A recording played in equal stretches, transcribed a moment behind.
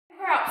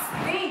crap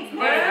stinks,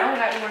 bro. I don't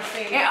got more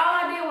stink. And all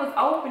I did was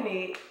open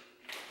it.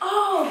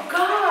 Oh,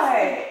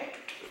 God.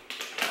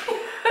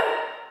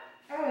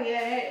 Oh,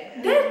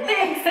 yeah. This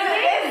thing stinks.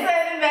 It's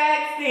a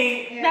bag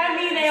stink. Yeah. That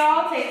means they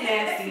all taste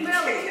nasty.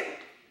 Smell it.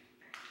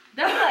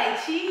 That's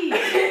like cheese.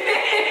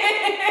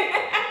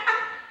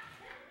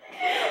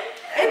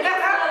 It does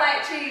smell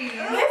like cheese.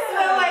 It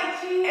smells like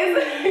cheese.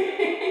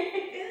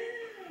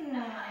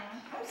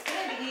 I'm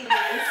scared to eat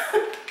this.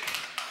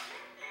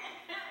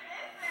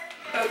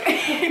 Okay.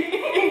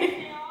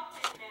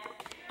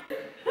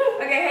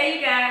 Okay, hey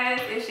you guys,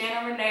 it's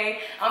Shannon Renee.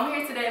 I'm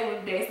here today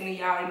with Destiny,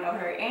 y'all already know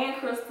her, and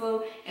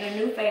Crystal, and a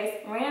new face,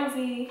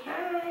 Ramsey.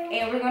 Hi.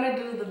 And we're gonna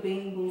do the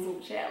Bean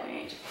Boozled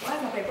challenge. Why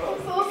is my paper on?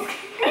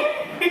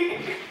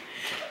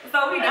 So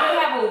we don't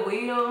have a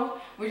wheel.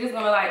 We're just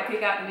gonna like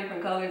pick out the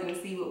different colors and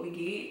see what we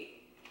get.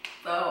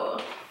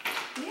 So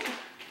yeah.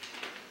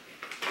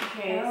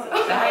 Okay. So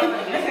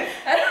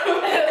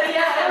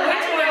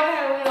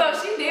so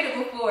she did it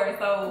before.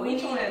 So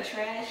Which one? A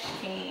trash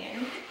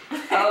can.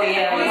 Oh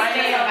yeah, my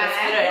name is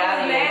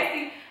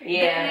nasty.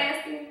 Yeah.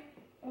 Nasty.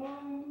 I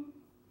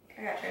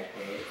got trash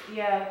bags.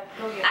 Yeah,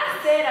 go get I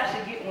said I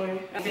should get one.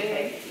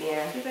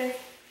 Yeah.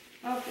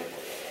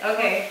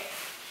 Okay.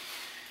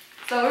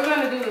 So we're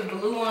gonna do the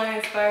blue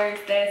ones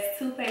first. That's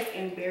toothpaste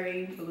and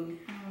berry blue.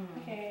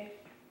 Okay.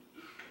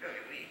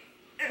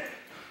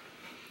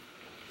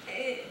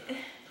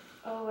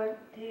 Oh, I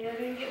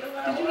didn't get the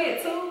one. Did you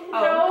get two?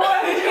 Oh.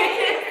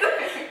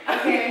 No.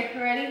 Okay,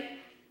 ready?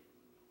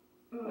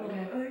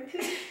 Okay.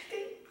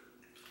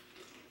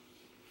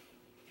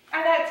 I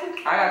got two.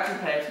 I got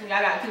toothpaste. I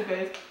got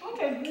toothpaste.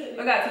 Okay, good.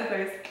 I got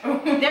toothpaste.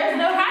 There's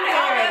no How did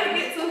all of us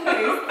get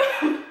toothpaste?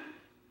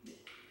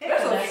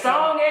 That's a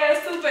strong ass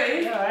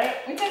toothpaste. All right.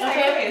 We taste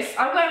Okay. like this.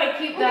 I'm gonna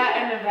keep that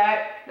in the back.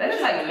 That's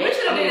just like We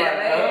should have did that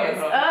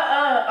last.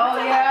 Oh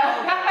yeah.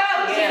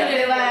 We should have did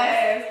it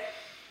last.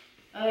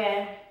 Okay.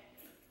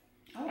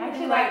 I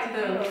actually like to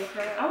do.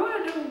 I want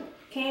to do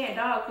canned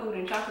dog food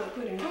and chocolate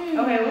pudding.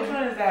 Okay, which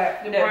one is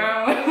that? The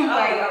brown.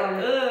 Like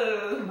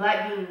Ugh. black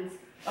beans.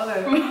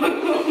 Okay.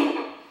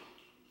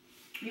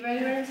 You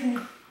ready, Ramsey?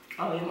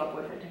 Oh yeah, my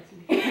boyfriend texted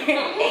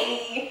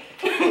me.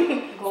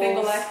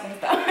 Single lasting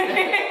stuff.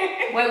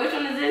 Wait, which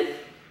one is this?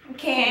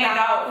 Canned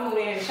dog food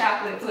and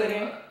chocolate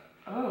pudding.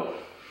 Oh.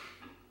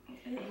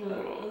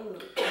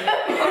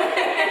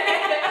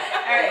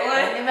 Alright,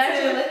 one, It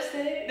matches your two,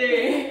 lipstick.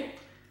 three.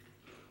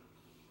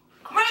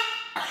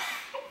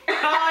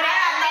 How are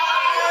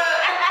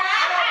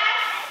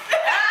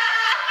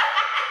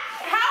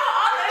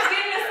all of us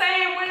getting the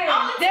same way?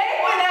 They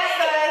went at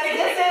us.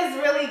 This is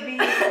really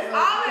beans.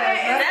 All of that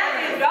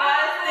is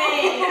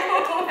disgusting.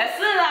 As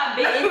soon as I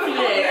bit into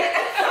it.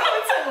 I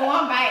took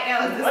one bite. That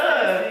was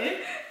disgusting.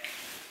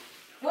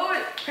 What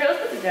was, Here, let's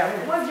put it down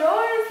here. was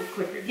yours? It's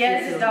quicker. Yeah,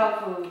 this is dog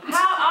food.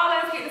 How all of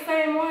us get the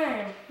same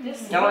one?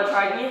 Y'all want to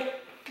try again?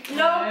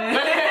 No.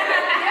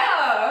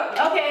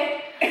 Yeah. Okay.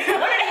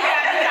 What do you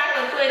got?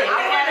 Chocolate pudding. I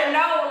want to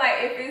know like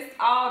if it's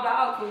all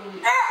dog food.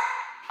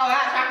 Oh, I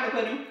got chocolate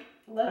pudding.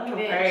 Lucky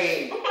bitch.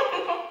 Great.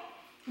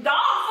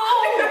 Dog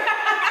food.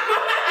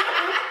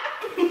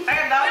 I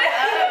got dog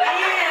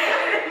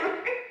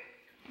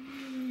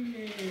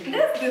food.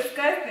 That's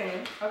disgusting.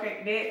 Okay,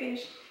 dead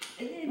fish.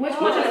 Which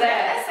one is that?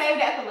 Let's save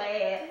that for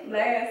last.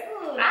 Last.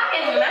 I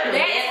can't remember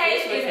That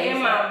taste is in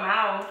my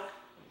mouth.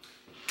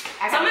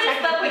 Some of the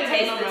stuff we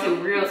tasted too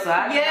real, so I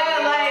Yeah,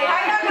 like how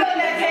y'all know what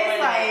that tastes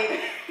like?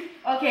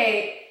 Okay,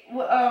 we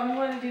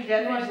want to do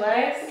dead fish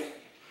last.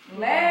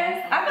 Last.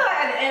 I feel like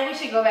at the end we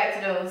should go back to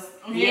those.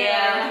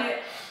 Yeah.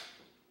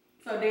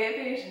 So dead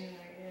fish.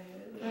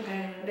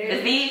 Okay.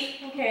 Is these?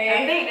 Okay. I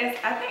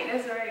think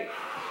that's right.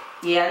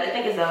 Yeah, I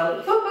think it's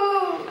those.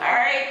 Woohoo!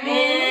 Alright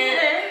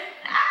then.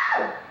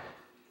 Ow.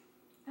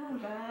 Oh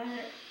God.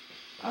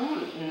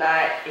 I'm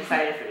not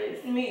excited for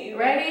this. Me.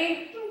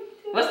 Ready?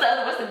 What's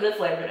the good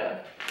flavor though?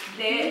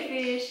 Dead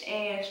fish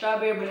and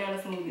strawberry banana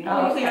smoothie.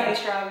 Oh, You see okay. any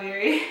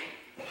strawberry?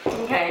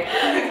 Okay.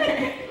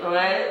 1,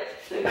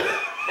 2, 3.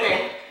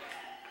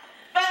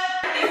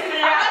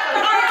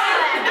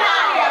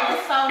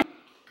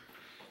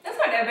 That's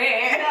not that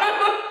bad.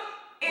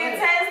 It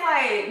tastes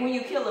like when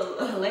you kill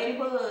a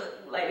ladybug,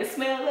 like the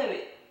smell of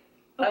it.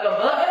 Like a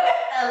bug?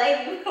 A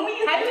ladybug. When you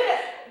do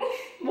that.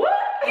 What?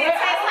 It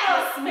tastes like a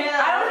smell.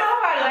 I don't know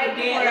about like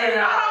dead dead fish.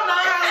 fish. I don't know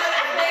how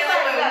to taste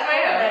like a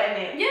smell.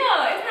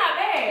 Yeah, it's not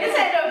bad. This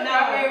ain't no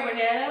strawberry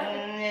banana.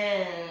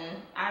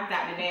 I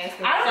got the dance.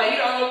 So you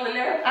don't want the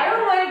nerve? I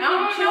don't want to I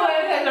don't keep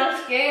chewing because I'm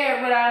scared,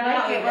 but I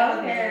like it.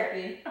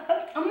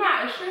 I'm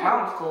not sure. Mine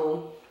was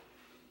cool.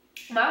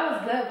 Mine was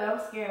good, but I'm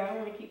scared. I don't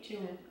want to keep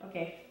chewing.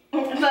 Okay.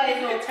 It's like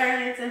it's gonna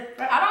turn into.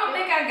 I don't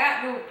think I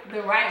got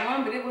the right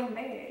one, but it wasn't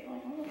bad.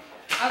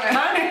 Okay.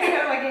 Mine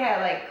felt like it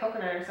had like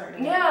coconut or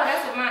something. Yeah,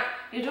 that's what mine.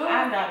 Did yours?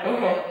 I got the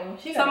right one.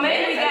 So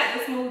maybe we got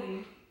the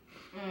smoothie.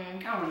 I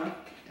don't know.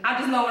 I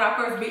just know when I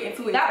first bit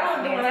into it. That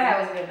one, the one I had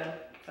was good though.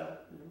 So.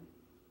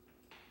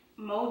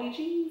 Moldy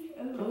cheese.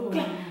 Ooh.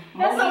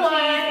 That's the one.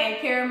 And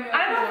caramel. I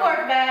know for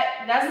a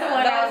fact that's the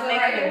one that was Those are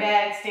making right the here.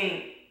 bag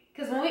stink.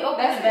 Cause when we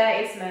opened the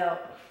bag, it smelled.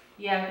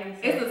 Yeah, I think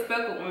so. It's the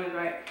speckled ones,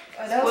 right?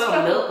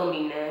 Spoiled milk gonna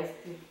be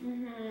nasty.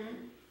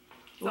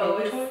 So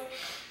it's.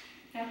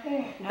 I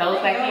think. Those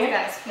back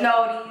here?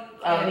 No, these.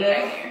 Oh, these these?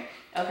 back here.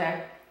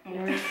 Okay.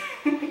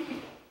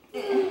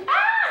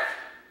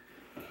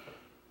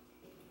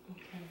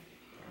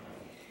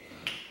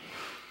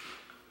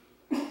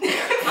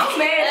 I'm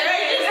mad.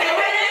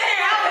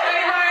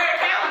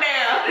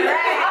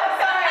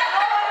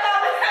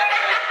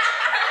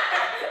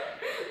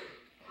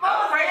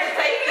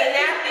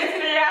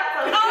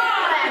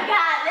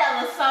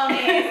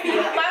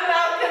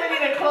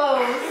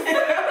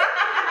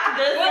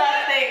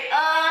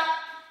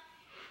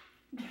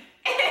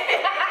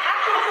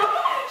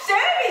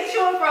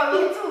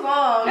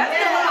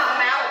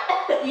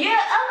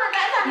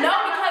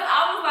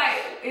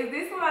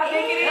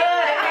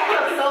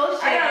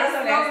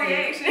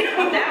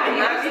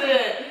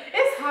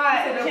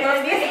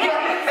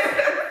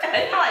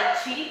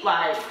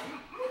 Like,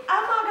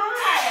 oh my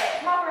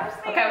god, my breast.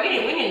 Okay,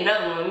 we need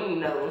another one. We need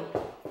another one.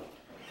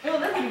 Oh,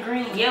 look at the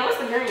green. Yeah, what's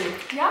the green?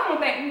 Y'all don't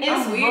think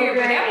It's weird,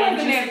 but that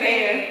wasn't that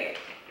bad.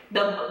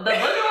 The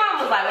booger one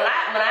was like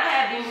when I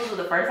had Boozled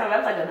the first time. That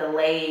was like a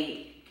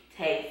delayed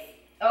taste.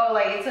 Oh,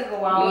 like it took a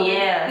while.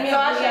 Yeah. So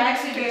I should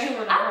actually be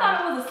chewing. I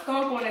thought it was a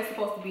skunk one that's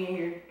supposed to be in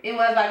here. It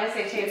was like I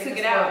said, They took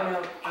it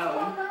out.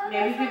 Oh,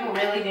 maybe people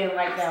really didn't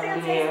like that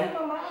one.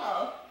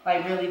 Yeah.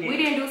 Like really did. We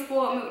didn't do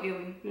spoiled milk, did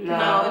we? No.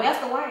 that's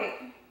the white.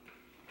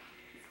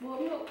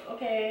 Spoiled milk.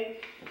 Okay.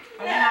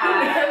 We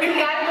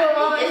gotta do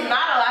one. It's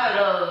not a lot of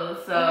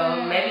those, so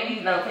maybe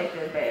these don't taste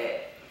as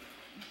bad.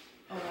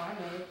 Oh, I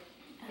know.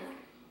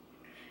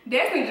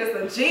 Destiny just a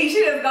G. She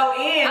just go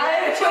in.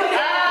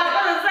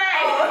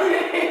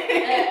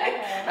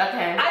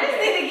 Okay. I just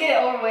need to get it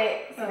over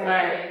with. So.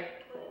 Right.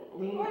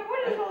 What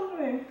is supposed to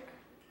be?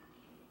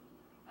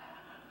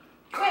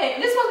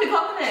 Wait, this supposed to be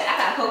coconut. I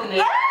got coconut.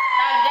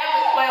 That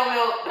was spoiled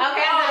milk.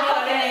 Okay, I got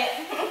coconut.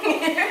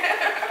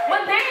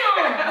 But damn.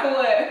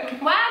 What?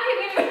 Why I keep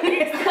getting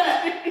this?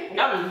 I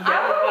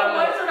remember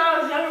once when I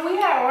was younger, we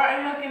had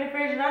rotten milk in the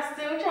fridge, and I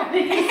still tried to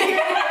get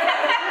it.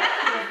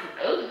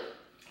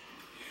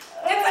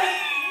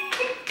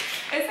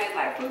 It tastes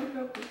like fruity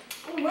pebbles.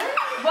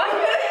 What?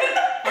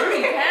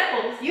 Fruity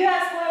pebbles. You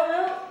had spoiled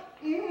milk?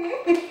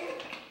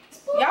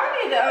 Y'all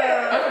need to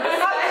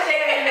stop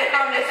sharing in the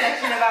comment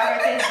section about her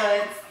taste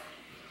buds.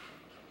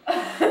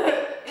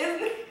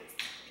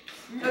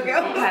 Okay. Okay.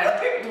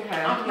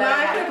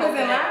 Lime pickles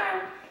and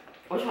lime.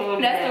 Which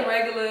one? That's the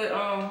regular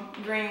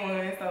green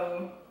one. So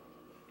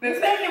It's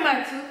making my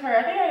tooth hurt.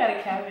 I think I got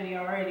a cavity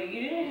already.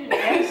 You didn't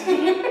ask me.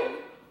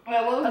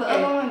 well, what was the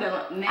other one? The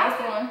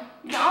nasty one.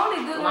 The only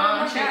good one I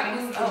got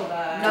was Oh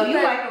god. No, you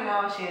like them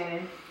all,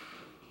 Shannon.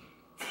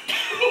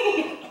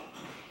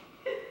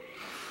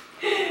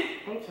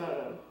 I'm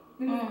trying.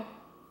 Mm. I'm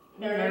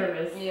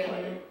nervous. Yeah.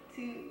 1,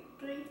 2,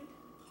 3.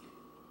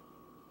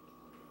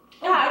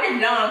 Oh, I didn't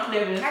know I'm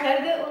flavors. I got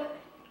a good one.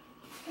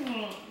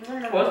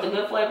 What's the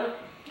good flavor?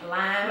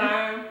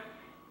 Lime.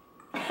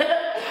 I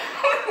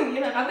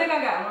think I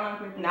got lime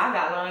clippers. No, I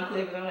got lime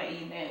clippers. I'm not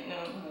eating that. No.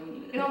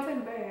 It don't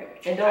taste bad.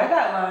 It I don't.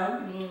 got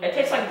lime. It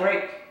tastes like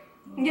grape.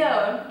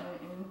 Yeah.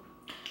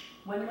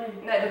 What am I?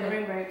 Like the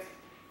green grapes.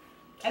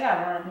 I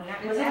got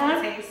lime. Was it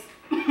lime?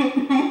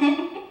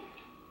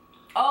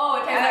 Oh,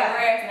 it tastes like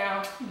grass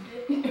now.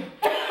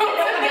 Oh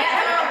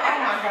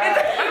my god.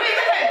 I mean, it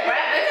tastes like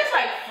grape. It tastes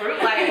like fruit.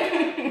 Like,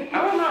 I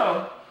don't know.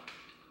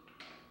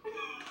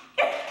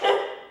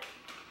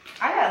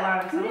 I got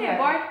lime too. Yeah,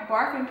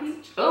 bark and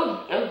peach. Ooh.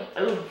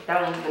 That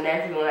one's the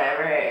nastiest one I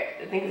ever had.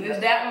 I think it's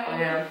Is that one?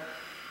 Yeah.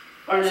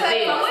 Or the So,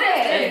 these. what is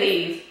It's this?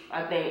 these,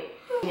 I think.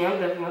 Yeah, I'm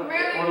definitely gonna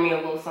Really? order me a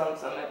little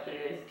something after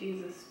this.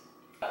 Jesus.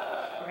 Right.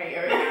 What you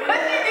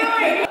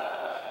doing?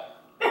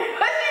 What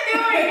you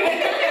doing?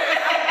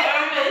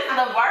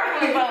 The bark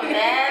was so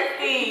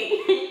nasty.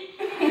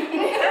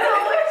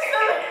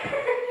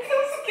 So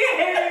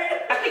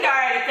scared. I think I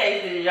already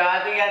tasted it, y'all. I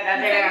think I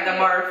got the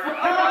barf. I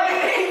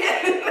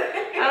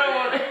don't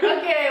want it.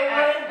 Okay,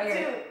 1,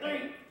 Okay. 2,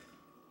 3.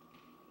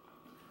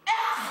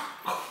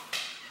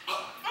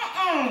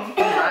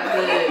 Not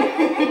good.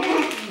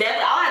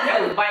 That's all I had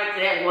to do was bite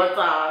that one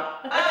time.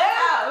 I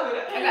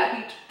got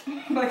peach.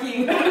 Fuck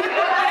you.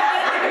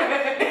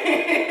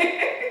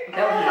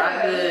 That was not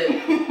good.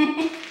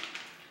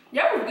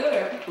 Y'all was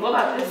good. What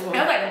about this one?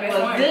 That was like the best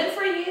one. Good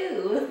for you.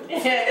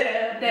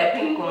 That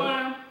pink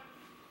one.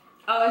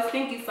 Oh, it's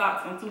Stinky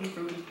Socks and Tutti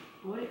Frutti.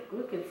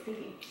 What could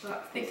Stinky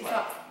Socks? Stinky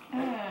Socks. You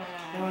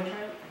want to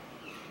try it?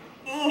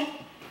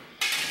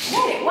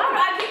 Why do I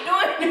keep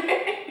doing it?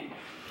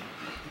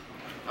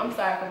 I'm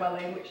sorry for my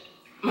language.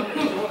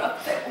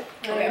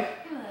 Okay.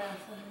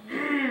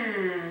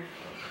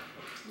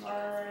 1,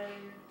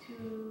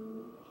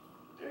 2,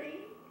 3.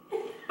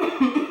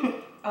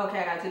 Okay,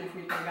 I got Tutti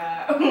Frutti. Thank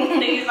God.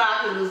 Stinky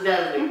Socks is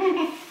disgusting.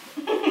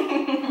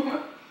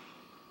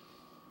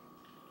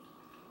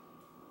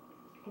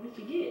 What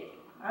did you get?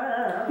 I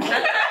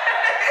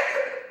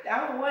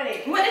don't want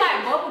it. It's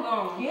like bubble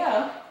gum.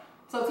 Yeah.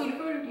 So Tutti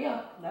Frutti?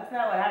 Yeah. That's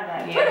not what I got.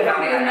 Tutti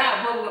Frutti is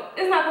not bubble gum.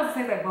 It's not supposed to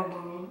taste like bubble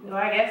gum. So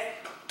I guess.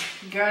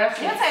 Girl, that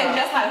shit tastes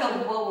just like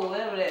Double Bubble,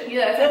 whatever that is.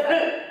 Yeah, it tastes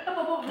like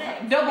double bubble.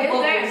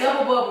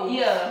 double bubble.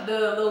 Yeah. The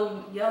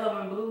little yellow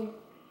and blue.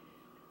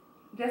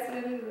 That's what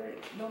it is,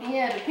 right?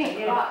 Yeah, the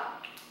pink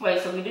block.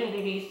 Wait, so we didn't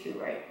do these two,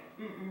 right?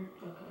 Mm-mm.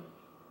 Okay.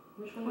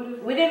 Which What one? is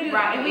We didn't do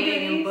rotten we egg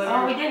did and these. butter.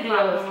 Oh, we did do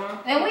those.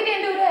 And we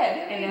didn't do that.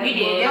 And We that's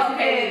did. booger.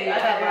 Okay, I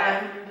got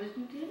mine.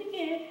 Do it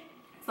again.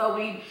 So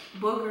we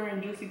booger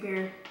and juicy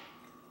pear.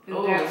 Is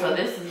Oh, that so one.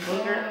 this is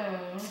booger.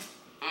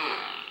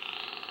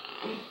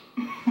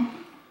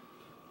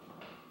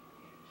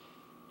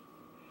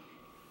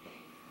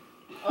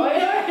 Oh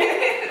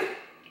yeah.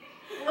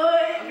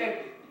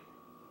 Okay.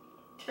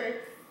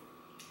 Tricks.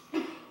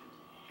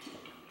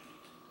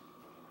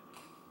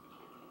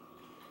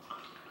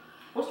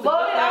 What's the What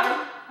good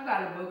flavor? I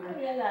got a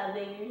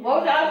booger. What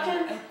was the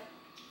options?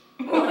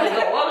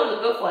 What was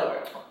the good flavor?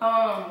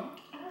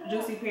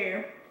 Juicy pear.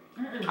 I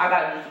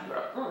got juicy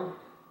pear.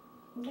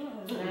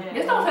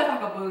 This don't taste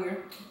like a booger.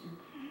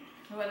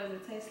 What does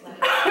it taste like?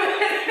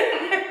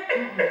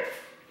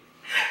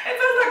 It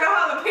tastes like a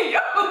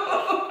jalapeno.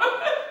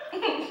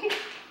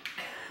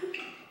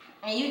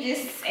 And you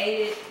just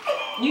ate it.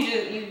 You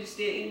just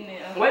still eating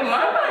it. Wait, mine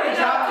kind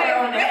Drop it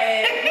on the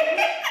head. of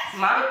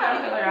tastes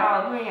like a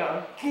jalapeno.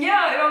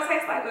 Yeah, it don't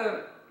taste like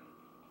a.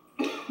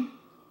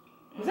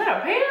 Is that a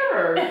pear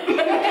or?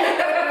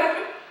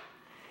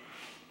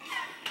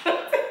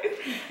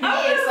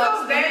 I'm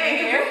so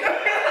bad.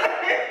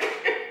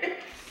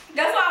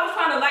 That's why I was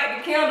trying to light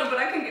the candle, but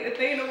I couldn't get the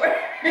thing to work.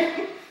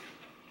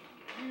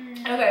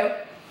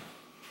 Okay,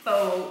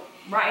 so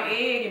right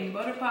egg and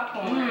butter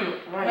popcorn.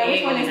 Right, Wait,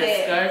 which one is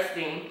that?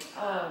 disgusting.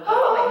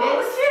 Like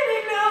this?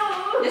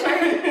 This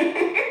right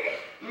here?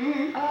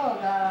 Mm-hmm. Oh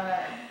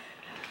god.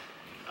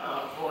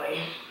 Oh boy.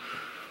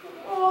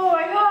 Oh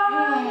my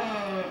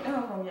god.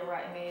 I'm gonna get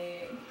right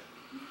egg.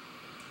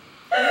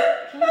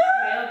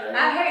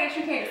 I hate that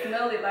you can't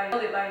smell it like.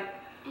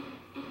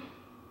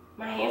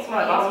 My hands smell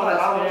like I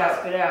want to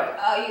spit out.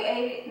 Oh, you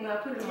ate it? No,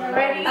 put it in You my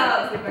ready?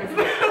 mouth.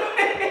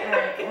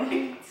 Alright,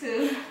 1,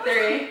 2,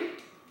 3.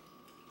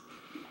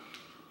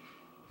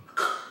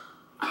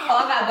 Oh,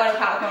 I got butter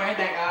popcorn,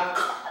 thank God.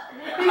 Oh,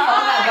 I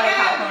got butter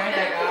popcorn,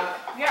 thank God.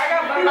 Yeah, I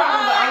got butter popcorn, but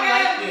I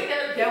don't like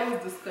it. That was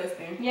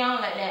disgusting. You don't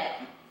like that?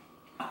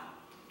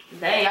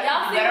 Dang, Y'all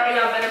y'all see better on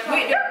y'all better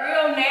With the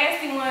real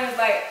nasty ones,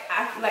 like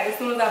as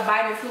soon as I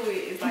bite into it,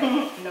 it's like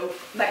nope.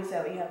 Like So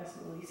we have a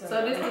smoothie.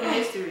 so this is a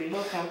mystery.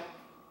 Okay.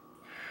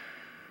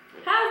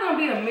 How is it gonna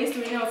be a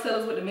mystery? You don't tell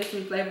us what the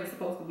mystery flavor is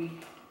supposed to be.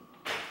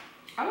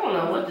 I don't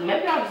know what.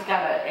 Maybe I just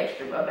got a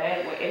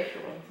bag with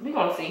extra ones. We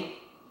gonna see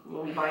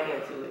when we bite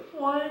into it.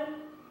 1,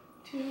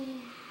 2.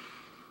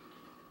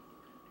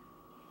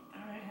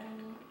 Alright.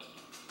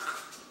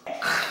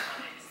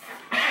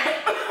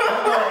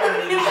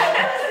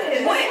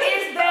 What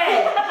is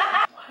that?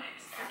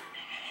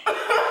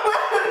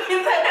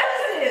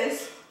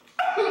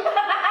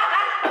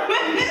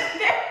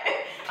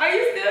 Are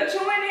you still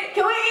chewing it?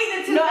 Can we eat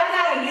the two? No, I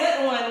got a good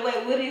one.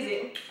 Wait, what is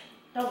it?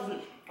 That was.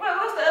 Wait,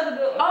 what's the other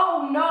good one?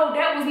 Oh no,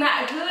 that was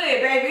not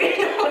good, baby.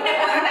 What was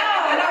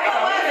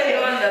We're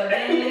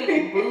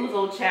it? doing the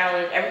Boozled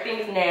challenge.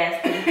 Everything's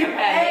nasty. I've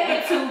had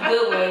maybe 2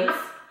 good ones.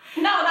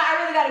 No, I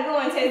really got a good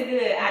one. Tastes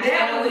good. I just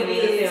don't know what it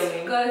is.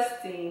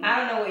 Disgusting. I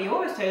don't know what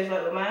yours tastes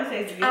like, but mine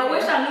tastes good. I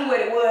wish I knew what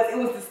it was. It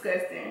was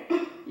disgusting.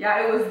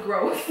 Yeah, it was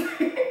gross.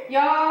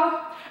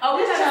 Y'all, Oh,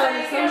 this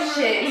challenge is some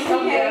shit.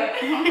 Okay.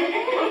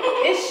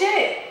 It's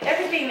shit.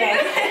 Everything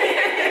nasty.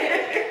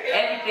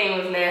 Everything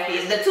was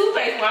nasty. The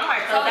toothpaste one, I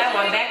might throw that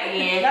one back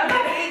again. I'm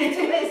not gonna eat the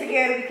toothpaste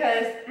again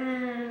because.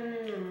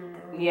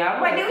 Yeah,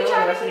 I Wait, did we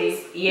try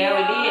these? Yeah,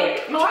 we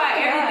did. We tried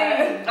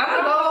everything. I'm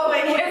gonna go home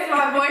and kiss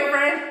my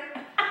boyfriend.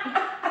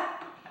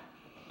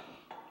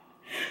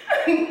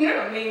 You're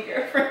a mean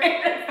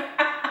girlfriend.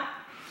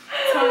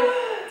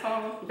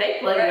 Tom. They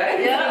play right?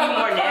 They give you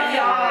more nasty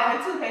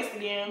ones. Y'all, toothpaste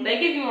again. They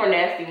give you more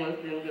nasty ones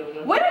than good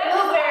ones. What is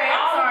blueberry? I'm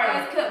All of sorry.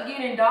 us kept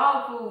getting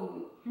dog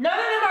food. None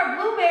of them are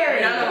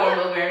blueberry. None of them are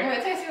blueberry.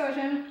 Wait, taste yours,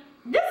 Shannon.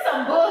 This is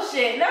some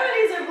bullshit. None of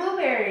these are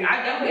blueberry.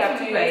 I definitely have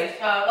toothpaste.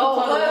 Oh,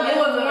 So it was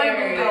one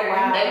blueberry. blueberry. Oh,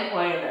 wow. They be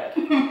playing that.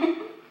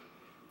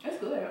 That's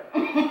good.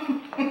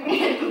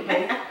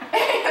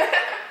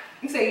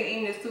 You say you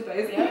eating this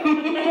toothpaste?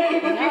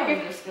 That was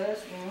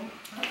disgusting.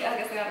 Okay, I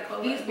guess I gotta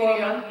close These this boys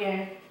video.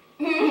 again.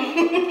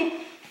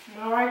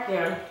 All right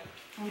then.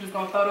 I'm just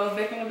gonna throw those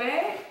back in the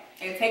bag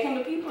and take them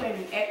to people and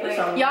act like.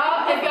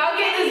 Y'all, if y'all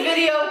get this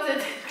video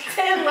to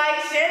 10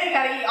 likes, Shannon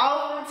gotta eat all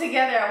of them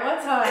together at one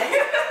time.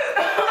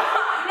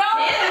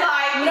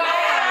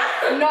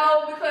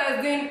 No,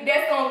 because then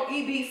that's gonna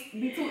be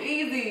too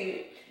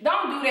easy.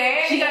 Don't do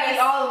that. She gotta eat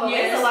all of them.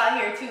 Yes. There's a lot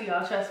here too,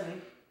 y'all. Trust me.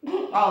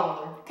 All of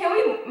them. Can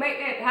we make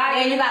that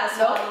high? And you gotta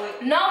swallow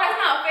it. No, that's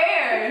not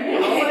fair.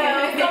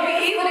 Well, it's gonna be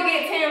easy to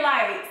get 10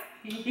 likes.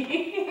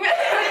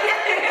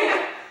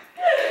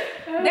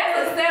 That's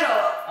a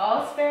setup.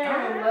 All fair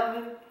and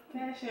loving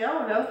passion. I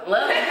don't know.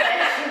 Love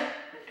it.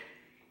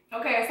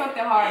 Okay,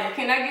 something harder.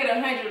 Can I get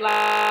 100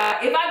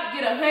 likes? If I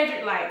get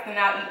 100 likes, then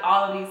I'll eat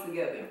all of these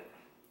together.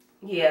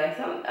 Yeah,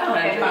 some.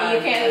 Okay, fine.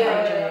 You can't do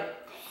 100.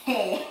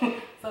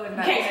 So it's You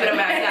not can't spit them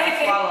out. You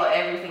gotta swallow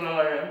every single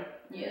one.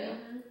 Yeah.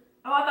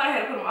 Oh, I thought I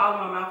had to put them all in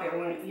my mouth at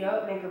once.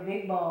 Yup, make a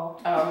big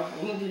ball. Oh,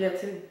 you can do that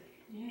too.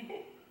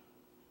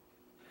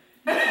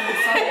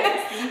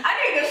 I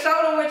need to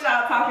show them what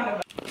y'all talking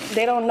about.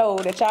 They don't know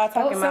that y'all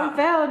talking Some about.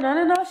 fell.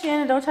 No,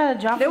 Shannon. Don't try to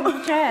drop them in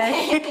the trash.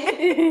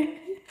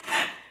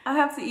 I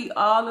have to eat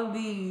all of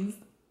these.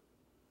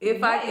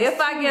 If I get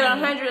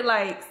 100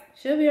 likes.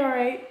 She'll be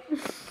alright.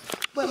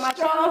 But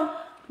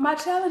my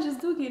challenges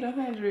do get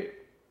 100.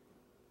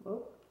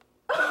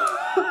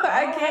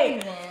 I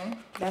can't.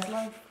 That's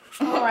life.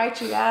 All right,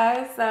 you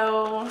guys.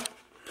 So,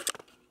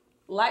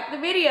 like the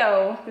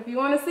video if you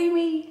want to see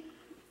me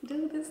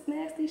do this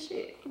nasty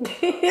shit.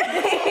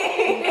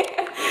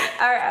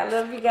 All right, I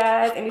love you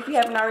guys. And if you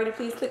haven't already,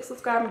 please click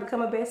subscribe and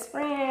become a best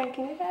friend.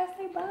 Can you guys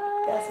say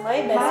bye? That's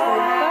my best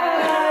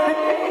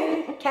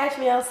friend. Bye. Catch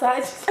me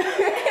outside.